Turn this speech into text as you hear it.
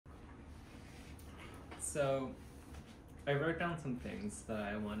So I wrote down some things that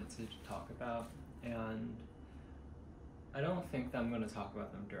I wanted to talk about, and I don't think that I'm going to talk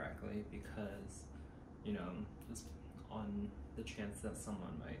about them directly because, just on the chance that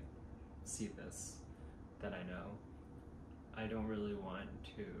someone might see this that I know, I don't really want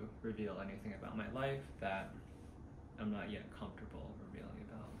to reveal anything about my life that I'm not yet comfortable revealing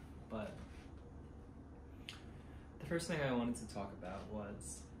about. But the first thing I wanted to talk about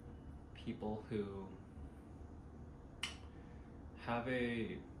was people who have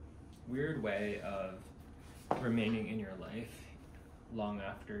a weird way of remaining in your life long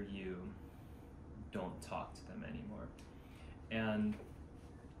after you don't talk to them anymore. And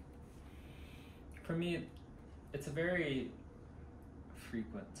for me, it's a very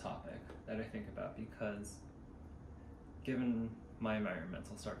frequent topic that I think about because given my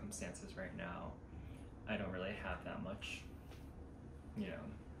environmental circumstances right now, I don't really have that much,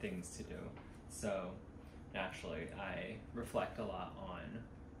 things to do. So naturally, I reflect a lot on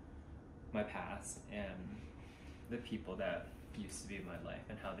my past and the people that used to be in my life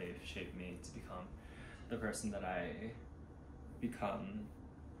and how they've shaped me to become the person that I become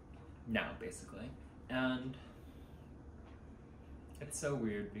now, basically. And it's so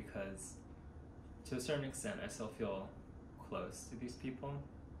weird because to a certain extent I still feel close to these people,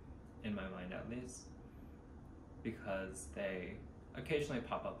 in my mind at least, because they occasionally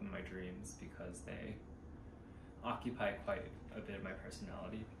pop up in my dreams because they occupy quite a bit of my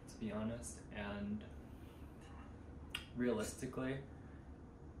personality, to be honest. And realistically,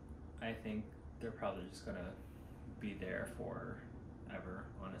 I think they're probably just gonna be there forever,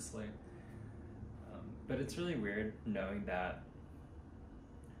 honestly. But it's really weird knowing that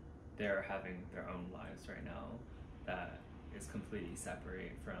they're having their own lives right now that is completely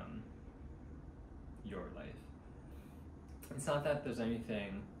separate from your life. It's not that there's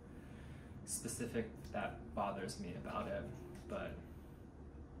anything specific that bothers me about it, but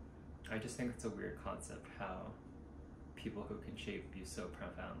I just think it's a weird concept how people who can shape you so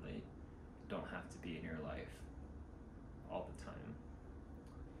profoundly don't have to be in your life all the time.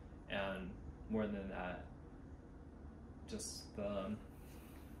 And more than that, just the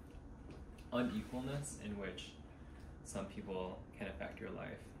unequalness in which some people can affect your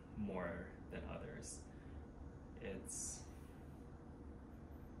life more than others. It's,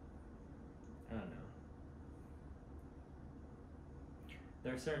 I don't know.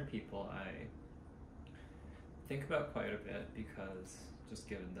 There are certain people I think about quite a bit because just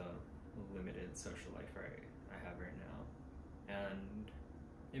given the limited social life I have right now. And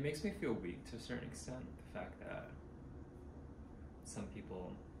it makes me feel weak to a certain extent, the fact that some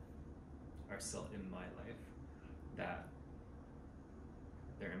people are still in my life, that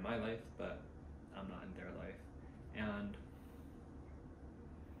they're in my life, but I'm not in their life. And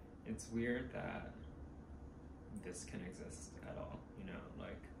it's weird that this can exist at all,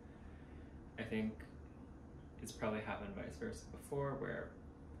 I think it's probably happened vice versa before, where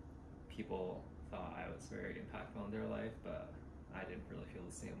people thought I was very impactful in their life, but I didn't really feel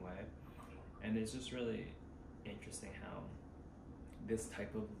the same way. And it's just really interesting how this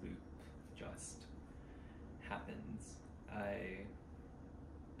type of loop just happens. I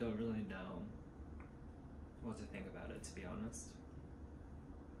don't really know what to think about it, to be honest.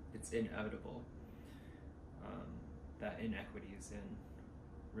 It's inevitable that inequities in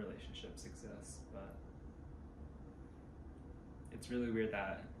relationships exist, but it's really weird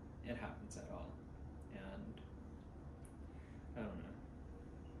that it happens at all. And I don't know.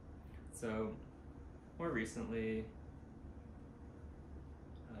 So more recently,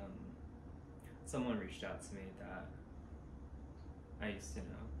 someone reached out to me that I used to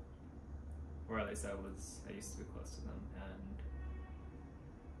know, or at least I used to be close to them, and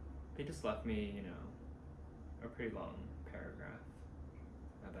they just left me, a pretty long paragraph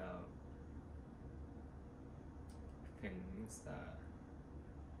about things that,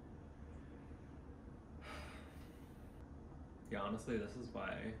 honestly, this is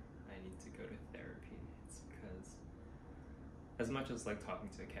why I need to go to therapy. It's because as much as talking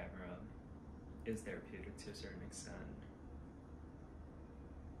to a camera is therapeutic to a certain extent,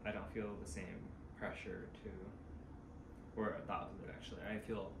 I don't feel the same pressure to, or the opposite actually, I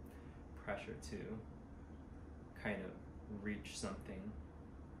feel pressure to kind of reach something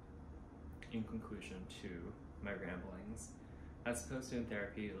in conclusion to my ramblings, as opposed to in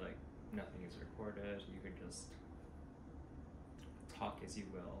therapy, nothing is recorded, you can just talk as you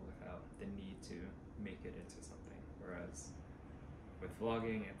will without the need to make it into something. Whereas with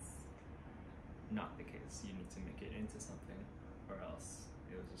vlogging, it's not the case. You need to make it into something, or else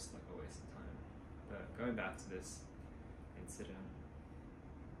it was just a waste of time. But going back to this incident,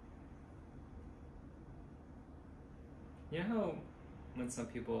 You know how when some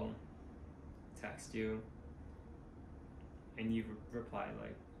people text you and you reply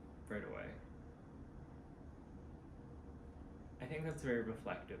like right away? I think that's very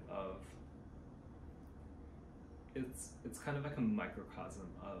reflective of, it's kind of like a microcosm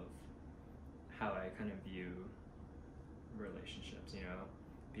of how I kind of view relationships, you know?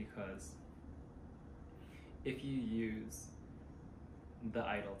 Because if you use the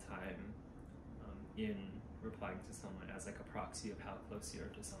idle time in replying to someone as like a proxy of how close you are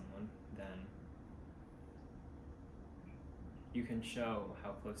to someone, then you can show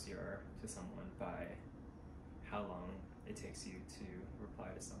how close you are to someone by how long it takes you to reply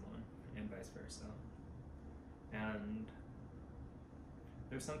to someone, and vice versa. And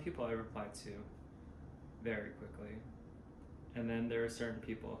there's some people I reply to very quickly, and then there are certain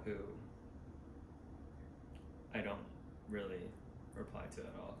people who I don't really reply to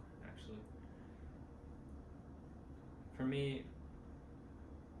at all, actually. For me,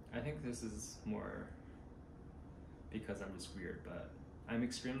 I think this is more because I'm just weird, but I'm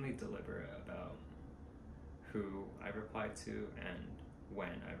extremely deliberate about who I reply to and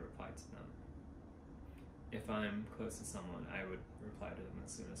when I reply to them. If I'm close to someone, I would reply to them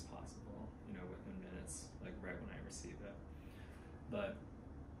as soon as possible, you know, within minutes, like right when I receive it. But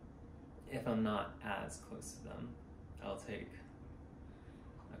if I'm not as close to them, I'll take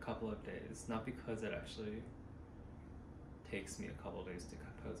a couple of days, not because it actually takes me a couple of days to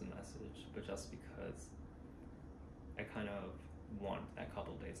compose a message, but just because I kind of want that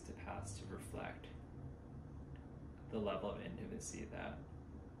couple of days to pass to reflect the level of intimacy that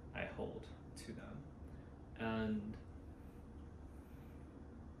I hold to them. And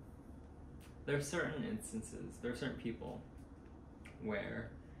there are certain instances, there are certain people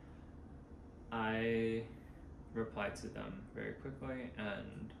where I reply to them very quickly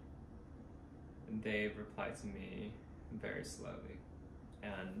and they reply to me very slowly.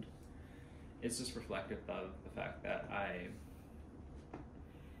 And it's just reflective of the fact that I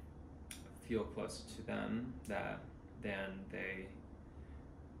feel closer to them than they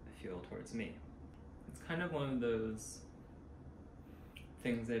feel towards me. It's kind of one of those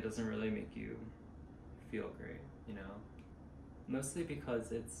things that doesn't really make you feel great, you know? Mostly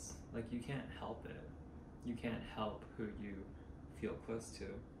because it's like you can't help it. You can't help who you feel close to,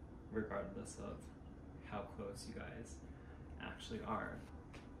 regardless of how close you guys actually are.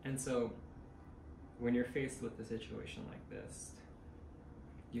 And so when you're faced with a situation like this,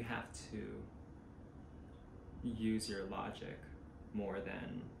 you have to use your logic more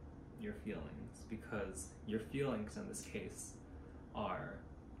than your feelings, because your feelings in this case are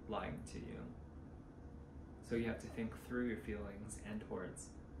lying to you. So you have to think through your feelings and towards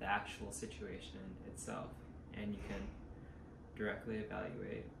the actual situation itself, and you can directly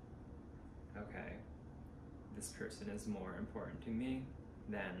evaluate, okay, this person is more important to me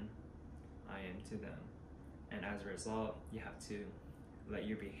than I am to them. And as a result, you have to let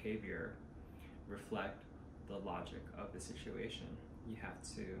your behavior reflect the logic of the situation. You have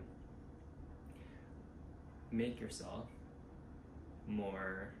to make yourself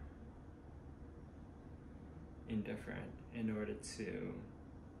more indifferent in order to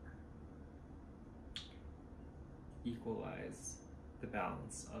equalize the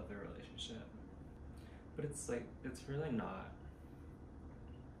balance of the relationship. But it's like, it's really not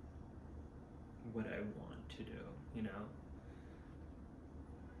what I want to do, you know?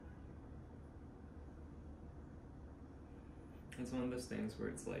 It's one of those things where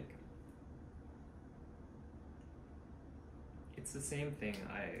it's like, it's the same thing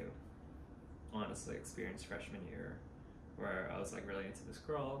I honestly experienced freshman year, where I was like really into this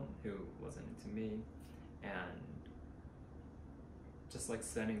girl who wasn't into me, and just like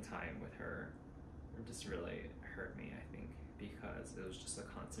spending time with her just really hurt me, I think, because it was just a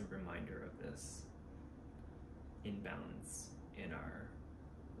constant reminder of this imbalance in our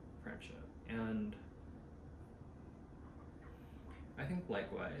friendship. And I think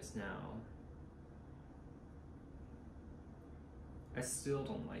likewise now, I still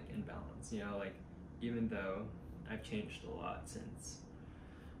don't like imbalance, you know, like even though I've changed a lot since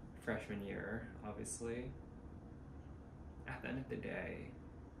freshman year, obviously, at the end of the day,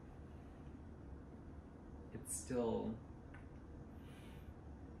 it's still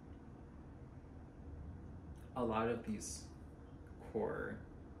a lot of these core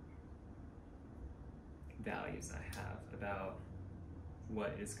values I have about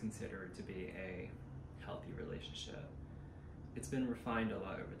what is considered to be a healthy relationship. It's been refined a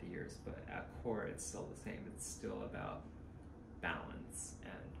lot over the years, but at core it's still the same. It's still about balance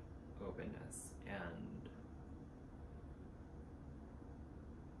and openness and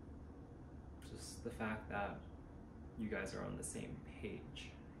just the fact that you guys are on the same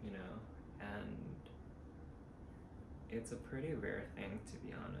page, you know, and it's a pretty rare thing, to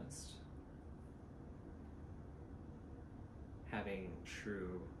be honest, having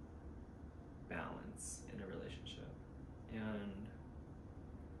true balance in a relationship. And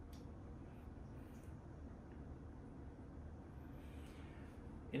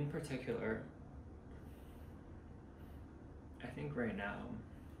in particular, I think right now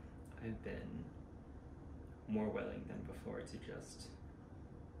I've been more willing than before to just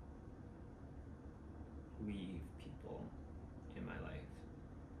leave people in my life.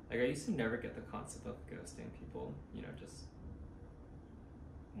 Like, I used to never get the concept of ghosting people, you know, just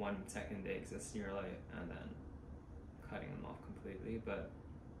 1 second they exist in your life and then cutting them off completely, but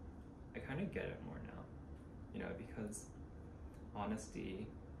I kind of get it more now, you know, because honesty,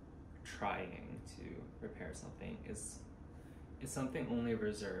 trying to repair something is something only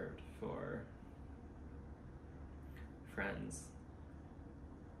reserved for friends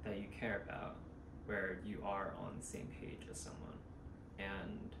that you care about, where you are on the same page as someone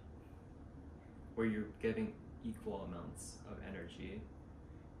and where you're giving equal amounts of energy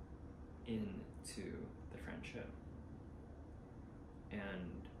into the friendship.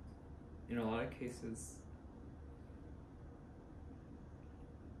 And in a lot of cases,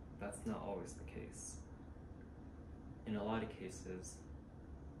 that's not always the case. In a lot of cases,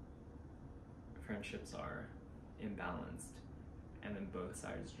 friendships are imbalanced, and then both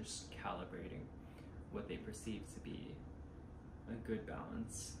sides are just calibrating what they perceive to be a good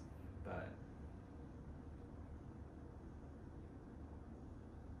balance, but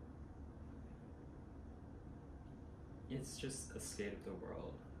it's just a state of the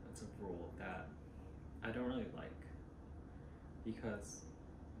world. It's a rule that I don't really like, because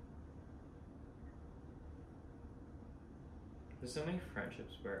there's so many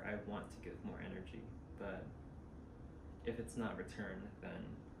friendships where I want to give more energy, but if it's not returned, then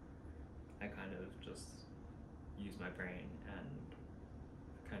I kind of just use my brain and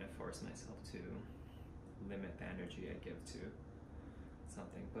kind of force myself to limit the energy I give to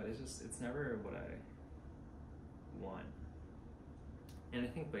something. But it's never what I want. And I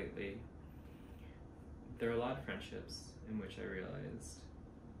think lately, there are a lot of friendships in which I realized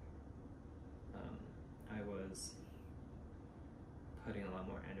I was putting a lot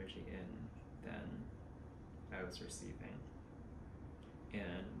more energy in than I was receiving. And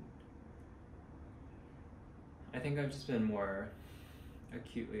I think I've just been more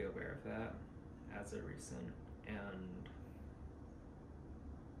acutely aware of that as of recent, and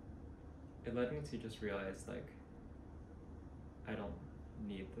it led me to just realize, like, I don't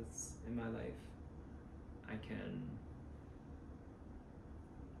need this in my life. I can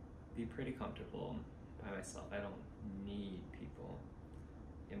be pretty comfortable by myself. I don't need people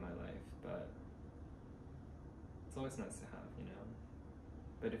in my life, but it's always nice to have, you know.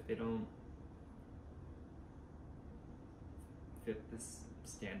 But if they don't fit the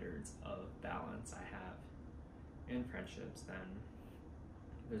standards of balance I have in friendships, then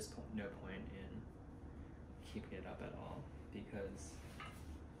there's no point in keeping it up at all, because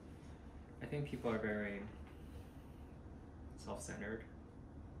I think people are very self-centered,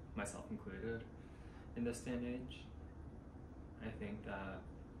 myself included, in this day and age. I think that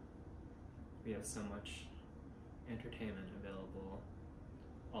we have so much entertainment available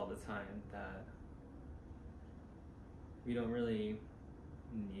all the time that we don't really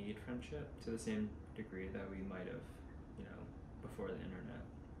need friendship to the same degree that we might have, you know, before the internet.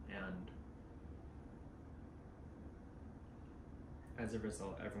 And as a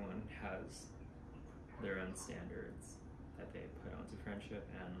result, everyone has their own standards that they put onto friendship,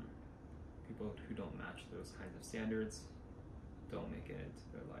 and people who don't match those kinds of standards don't make it into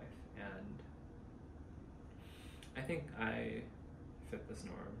their life. And I think I fit this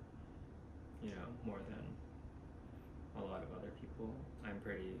norm, you know, more than a lot of other people. I'm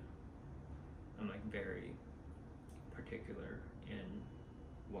like very particular in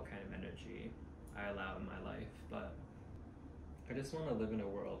what kind of energy I allow in my life, but I just want to live in a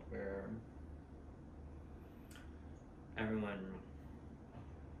world where everyone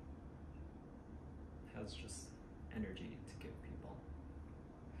has just energy to give people,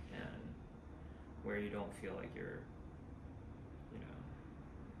 and where you don't feel like you're, you know,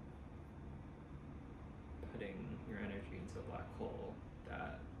 putting your energy into a black hole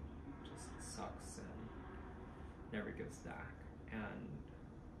that just sucks and never gives back. And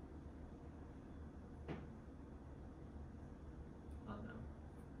I don't know,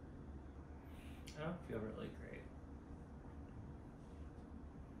 I don't feel really great.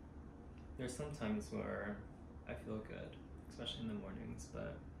 There's some times where I feel good, especially in the mornings,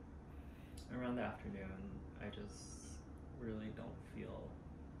 but around the afternoon, I just really don't feel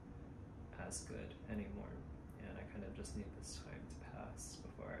as good anymore, and I kind of just need this time to pass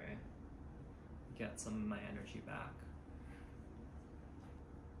before I get some of my energy back.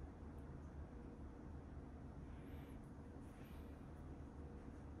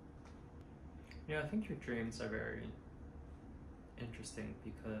 Yeah, I think your dreams are very interesting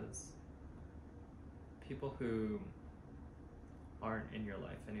because people who aren't in your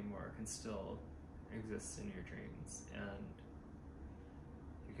life anymore can still exist in your dreams, and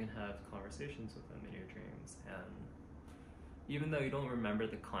you can have conversations with them in your dreams, and even though you don't remember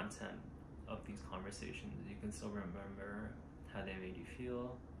the content of these conversations, you can still remember how they made you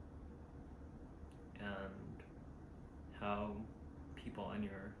feel and how people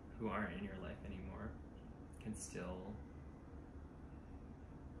who aren't in your life anymore can still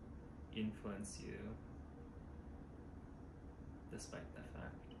influence you despite the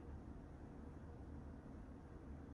fact